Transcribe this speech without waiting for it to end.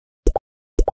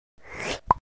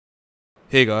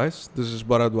Hey guys, this is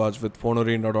Bharadwaj with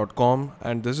Fonearena.com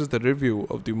and this is the review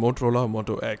of the Motorola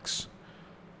Moto X.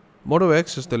 Moto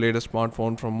X is the latest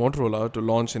smartphone from Motorola to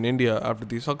launch in India after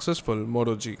the successful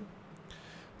Moto G.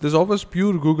 This offers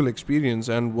pure Google experience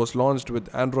and was launched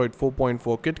with Android 4.4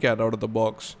 KitKat out of the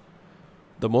box.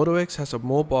 The Moto X has a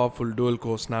more powerful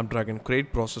dual-core Snapdragon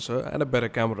 8 processor and a better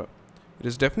camera. It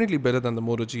is definitely better than the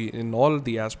Moto G in all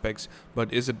the aspects,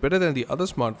 but is it better than the other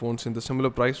smartphones in the similar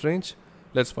price range?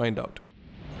 Let's find out.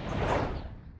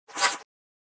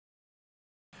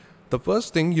 The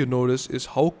first thing you notice is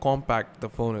how compact the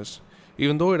phone is.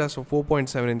 Even though it has a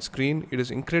 4.7-inch screen, it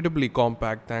is incredibly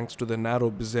compact thanks to the narrow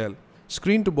bezel.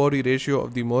 Screen to body ratio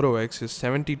of the Moto X is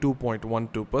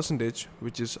 72.12%,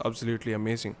 which is absolutely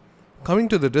amazing. Coming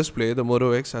to the display, the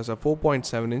Moto X has a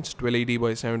 4.7-inch 1280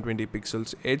 by 720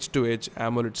 pixels edge-to-edge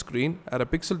AMOLED screen at a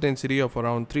pixel density of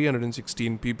around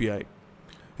 316 ppi.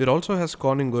 It also has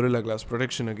Corning Gorilla Glass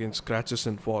protection against scratches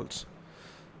and falls.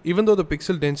 Even though the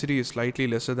pixel density is slightly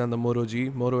lesser than the Moto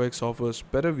G, Moto X offers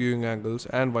better viewing angles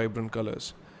and vibrant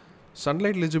colors.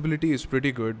 Sunlight legibility is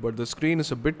pretty good, but the screen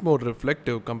is a bit more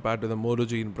reflective compared to the Moto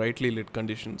G in brightly lit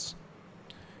conditions.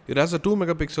 It has a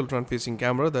 2-megapixel front-facing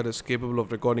camera that is capable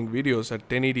of recording videos at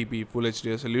 1080p Full HD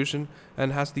resolution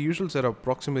and has the usual set of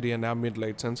proximity and ambient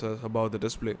light sensors above the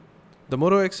display. The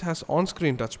Moto X has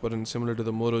on-screen touch buttons similar to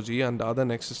the Moto G and other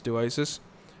Nexus devices,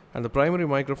 and the primary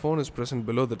microphone is present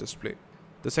below the display.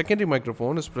 The secondary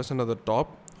microphone is present at the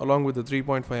top along with the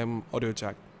 3.5mm audio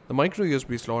jack. The micro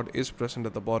USB slot is present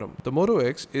at the bottom. The Moto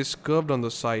X is curved on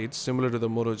the sides similar to the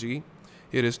Moto G.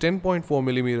 It is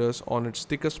 10.4mm on its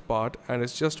thickest part and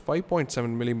is just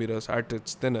 5.7mm at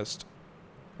its thinnest.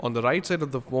 On the right side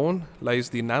of the phone lies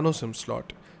the nano SIM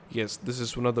slot. Yes, this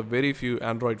is one of the very few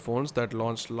Android phones that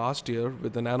launched last year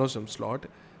with the nano SIM slot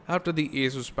after the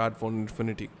Asus Padfone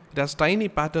Infinity. It has tiny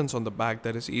patterns on the back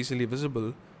that is easily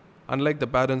visible, unlike the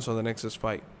patterns on the Nexus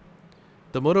 5.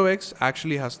 The Moto X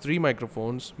actually has 3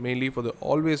 microphones, mainly for the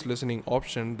always listening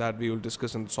option that we will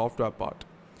discuss in the software part.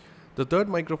 The third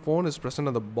microphone is present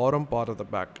on the bottom part of the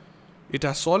back. It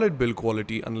has solid build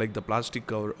quality unlike the plastic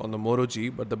cover on the Moto G,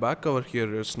 but the back cover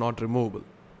here is not removable.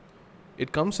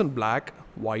 It comes in black,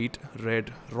 white,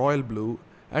 red, royal blue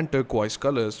and turquoise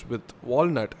colors with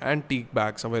walnut and teak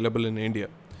backs available in India.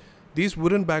 These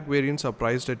wooden back variants are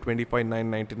priced at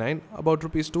 25,999, about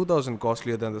Rs 2,000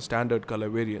 costlier than the standard color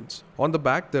variants. On the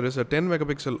back, there is a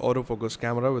 10-megapixel autofocus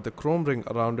camera with a chrome ring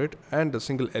around it and a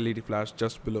single LED flash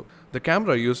just below. The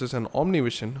camera uses an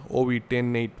OmniVision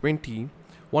OV10820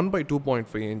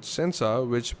 1x2.5-inch sensor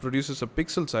which produces a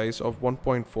pixel size of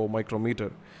 1.4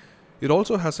 micrometer. It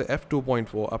also has a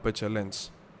f2.4 aperture lens.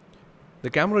 The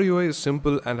camera UI is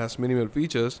simple and has minimal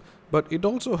features, but it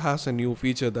also has a new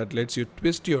feature that lets you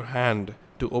twist your hand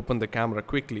to open the camera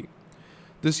quickly.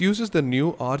 This uses the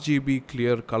new RGB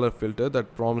clear color filter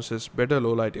that promises better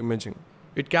low-light imaging.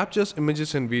 It captures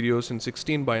images and videos in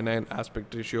 16:9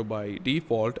 aspect ratio by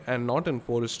default and not in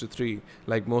 4:3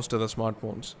 like most other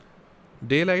smartphones.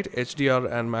 Daylight, HDR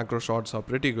and macro shots are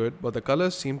pretty good, but the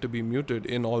colors seem to be muted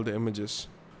in all the images.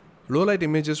 Low-light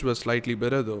images were slightly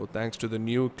better though, thanks to the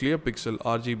new clear pixel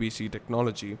RGBC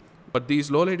technology, but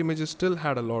these low-light images still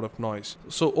had a lot of noise.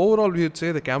 So overall we would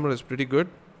say the camera is pretty good,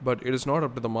 but it is not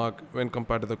up to the mark when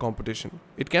compared to the competition.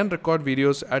 It can record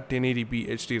videos at 1080p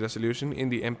HD resolution in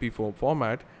the MP4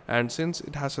 format, and since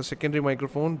it has a secondary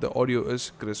microphone, the audio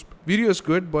is crisp. Video is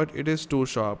good, but it is too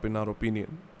sharp in our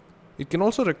opinion. It can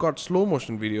also record slow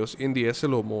motion videos in the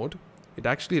SLO mode. It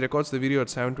actually records the video at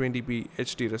 720p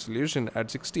HD resolution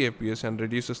at 60 fps and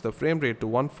reduces the frame rate to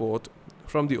 1/4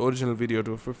 from the original video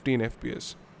to 15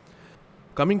 fps.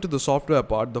 Coming to the software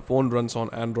part, the phone runs on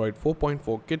Android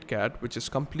 4.4 KitKat, which is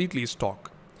completely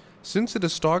stock. Since it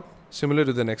is stock, similar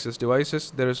to the Nexus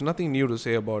devices, there is nothing new to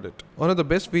say about it. One of the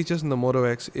best features in the Moto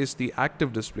X is the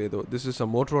active display though. This is a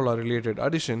Motorola related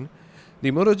addition. The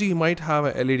Moto G might have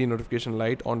a LED notification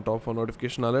light on top for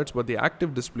notification alerts, but the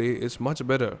active display is much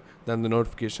better than the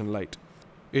notification light.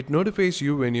 It notifies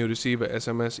you when you receive a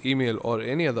SMS, email or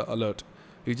any other alert.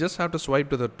 You just have to swipe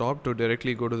to the top to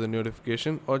directly go to the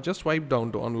notification or just swipe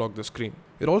down to unlock the screen.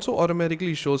 It also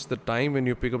automatically shows the time when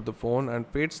you pick up the phone and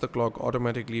fades the clock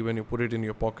automatically when you put it in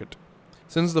your pocket.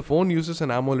 Since the phone uses an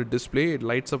AMOLED display, it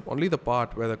lights up only the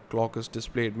part where the clock is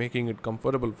displayed, making it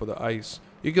comfortable for the eyes.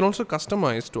 You can also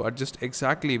customize to adjust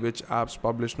exactly which apps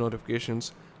publish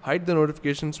notifications, hide the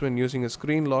notifications when using a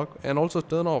screen lock, and also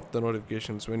turn off the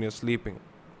notifications when you're sleeping.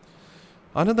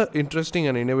 Another interesting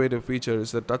and innovative feature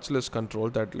is the touchless control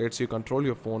that lets you control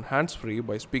your phone hands-free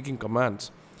by speaking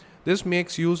commands. This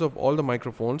makes use of all the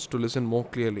microphones to listen more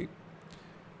clearly.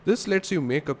 This lets you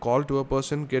make a call to a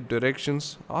person, get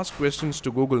directions, ask questions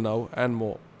to Google Now, and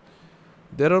more.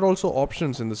 There are also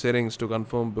options in the settings to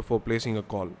confirm before placing a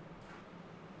call.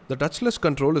 The touchless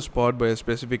control is powered by a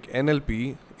specific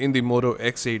NLP in the Moto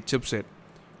X8 chipset.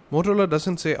 Motorola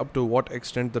doesn't say up to what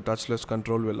extent the touchless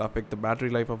control will affect the battery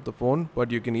life of the phone, but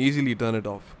you can easily turn it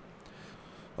off.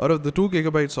 Out of the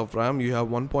 2GB of RAM, you have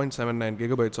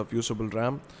 1.79GB of usable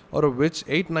RAM, out of which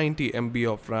 890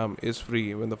 MB of RAM is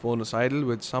free when the phone is idle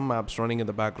with some apps running in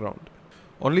the background.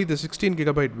 Only the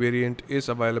 16GB variant is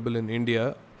available in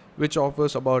India, which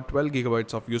offers about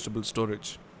 12GB of usable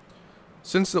storage.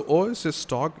 Since the OS is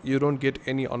stock, you don't get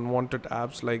any unwanted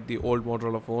apps like the old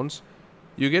Motorola phones.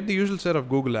 You get the usual set of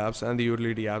Google apps and the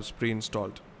utility apps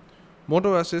pre-installed.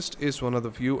 Moto Assist is one of the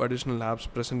few additional apps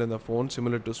present in the phone,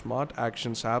 similar to Smart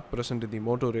Actions app present in the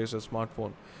Moto Razr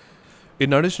smartphone.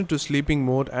 In addition to sleeping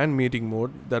mode and meeting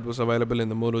mode that was available in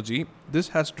the Moto G, this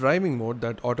has driving mode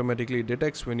that automatically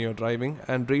detects when you're driving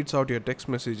and reads out your text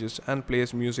messages and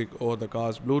plays music over the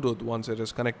car's Bluetooth once it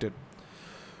is connected.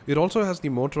 It also has the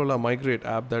Motorola Migrate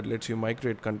app that lets you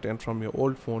migrate content from your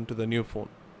old phone to the new phone.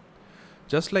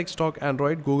 Just like stock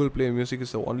Android, Google Play Music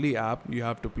is the only app you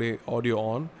have to play audio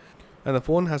on, and the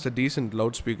phone has a decent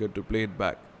loudspeaker to play it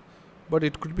back. But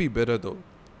it could be better though.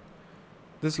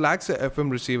 This lacks a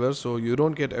FM receiver, so you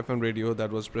don't get FM radio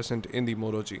that was present in the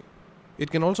Moto G.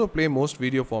 It can also play most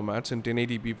video formats in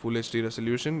 1080p Full HD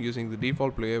resolution using the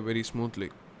default player very smoothly.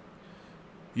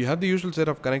 You have the usual set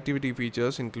of connectivity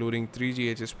features including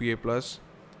 3G HSPA+,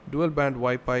 dual band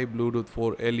Wi-Fi, Bluetooth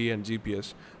 4 LE and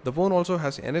GPS. The phone also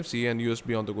has NFC and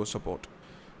USB on-the-go support.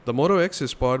 The Moto X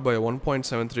is powered by a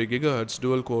 1.73 GHz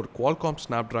dual-core Qualcomm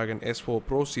Snapdragon S4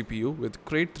 Pro CPU with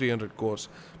Crate 300 cores,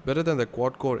 better than the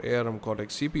quad-core ARM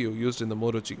Cortex CPU used in the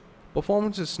Moto G.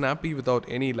 Performance is snappy without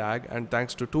any lag, and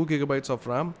thanks to 2 GB of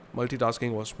RAM,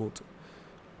 multitasking was smooth.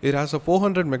 It has a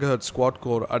 400 MHz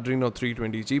quad-core Adreno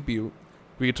 320 GPU.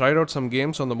 We tried out some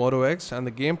games on the Moto X and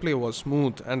the gameplay was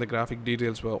smooth and the graphic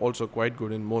details were also quite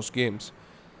good in most games.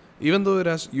 Even though it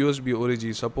has USB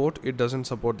Origi support, it doesn't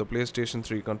support the PlayStation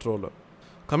 3 controller.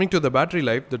 Coming to the battery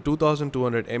life, the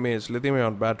 2200 mAh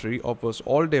lithium-ion battery offers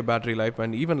all-day battery life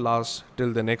and even lasts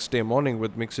till the next day morning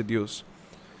with mixed use.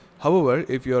 However,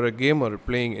 if you are a gamer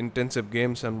playing intensive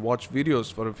games and watch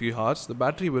videos for a few hours, the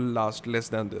battery will last less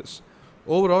than this.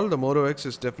 Overall, the Moto X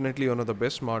is definitely one of the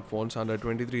best smartphones under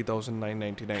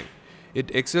 $23,999.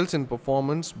 It excels in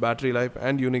performance, battery life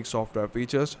and unique software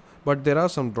features, but there are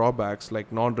some drawbacks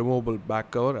like non-removable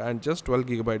back cover and just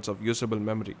 12GB of usable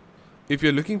memory. If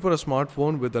you're looking for a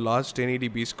smartphone with a large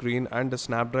 1080p screen and a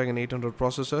Snapdragon 800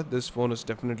 processor, this phone is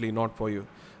definitely not for you.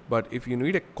 But if you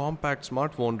need a compact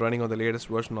smartphone running on the latest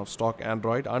version of stock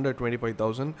Android under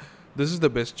 $25,000, this is the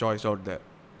best choice out there.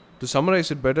 To summarize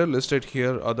it better, listed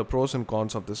here are the pros and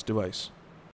cons of this device.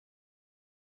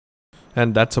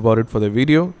 And that's about it for the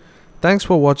video. Thanks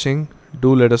for watching.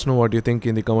 Do let us know what you think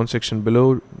in the comment section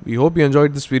below. We hope you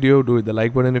enjoyed this video. Do hit the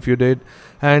like button if you did,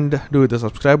 and do hit the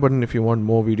subscribe button if you want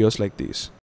more videos like these.